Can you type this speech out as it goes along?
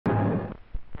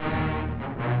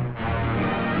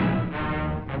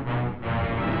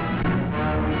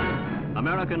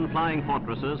American flying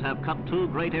fortresses have cut two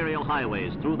great aerial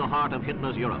highways through the heart of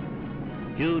Hitler's Europe.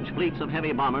 Huge fleets of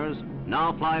heavy bombers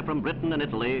now fly from Britain and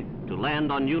Italy to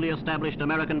land on newly established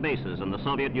American bases in the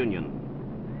Soviet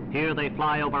Union. Here they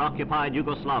fly over occupied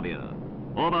Yugoslavia,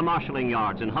 over marshalling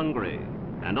yards in Hungary,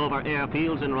 and over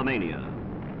airfields in Romania.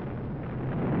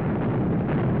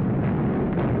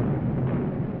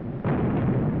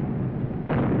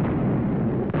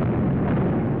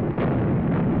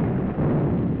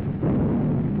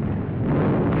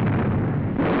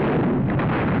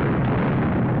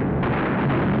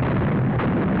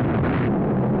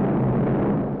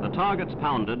 Targets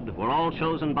pounded were all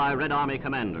chosen by Red Army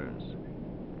commanders.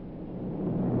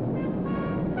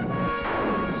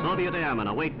 Soviet airmen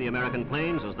await the American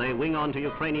planes as they wing onto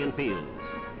Ukrainian fields.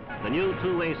 The new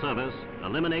two-way service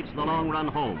eliminates the long run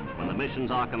home when the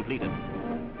missions are completed.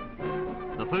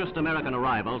 The first American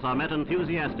arrivals are met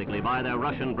enthusiastically by their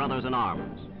Russian brothers in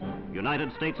arms.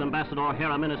 United States Ambassador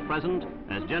Harriman is present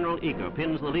as General Eaker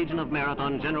pins the Legion of Merit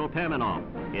on General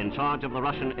Perminov in charge of the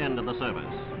Russian end of the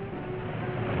service.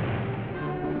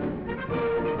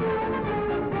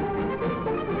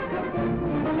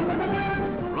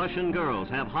 Russian girls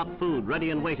have hot food ready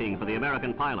and waiting for the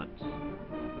American pilots.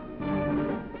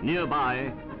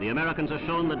 Nearby, the Americans are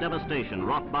shown the devastation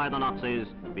wrought by the Nazis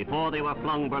before they were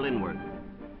flung Berlinward.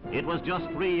 It was just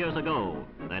 3 years ago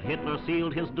that Hitler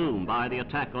sealed his doom by the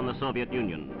attack on the Soviet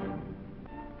Union.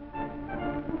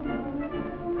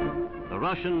 The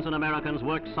Russians and Americans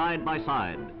worked side by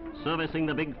side, servicing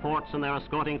the big forts and their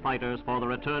escorting fighters for the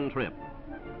return trip.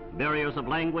 Barriers of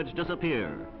language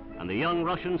disappear, and the young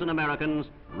Russians and Americans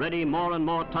ready more and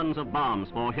more tons of bombs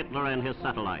for Hitler and his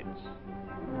satellites.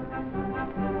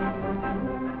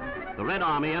 The Red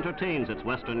Army entertains its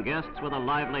Western guests with a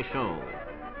lively show.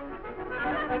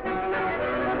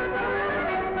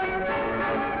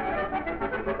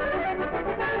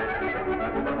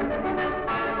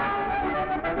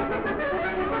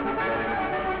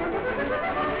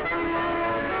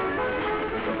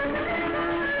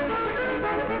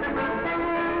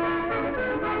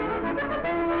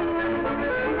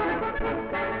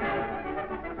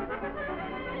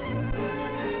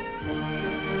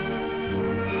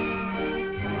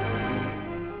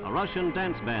 A Russian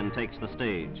dance band takes the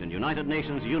stage, and United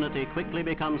Nations unity quickly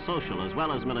becomes social as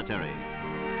well as military.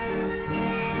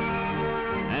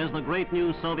 As the great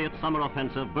new Soviet summer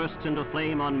offensive bursts into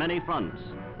flame on many fronts,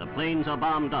 the planes are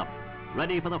bombed up,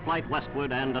 ready for the flight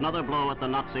westward and another blow at the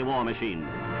Nazi war machine.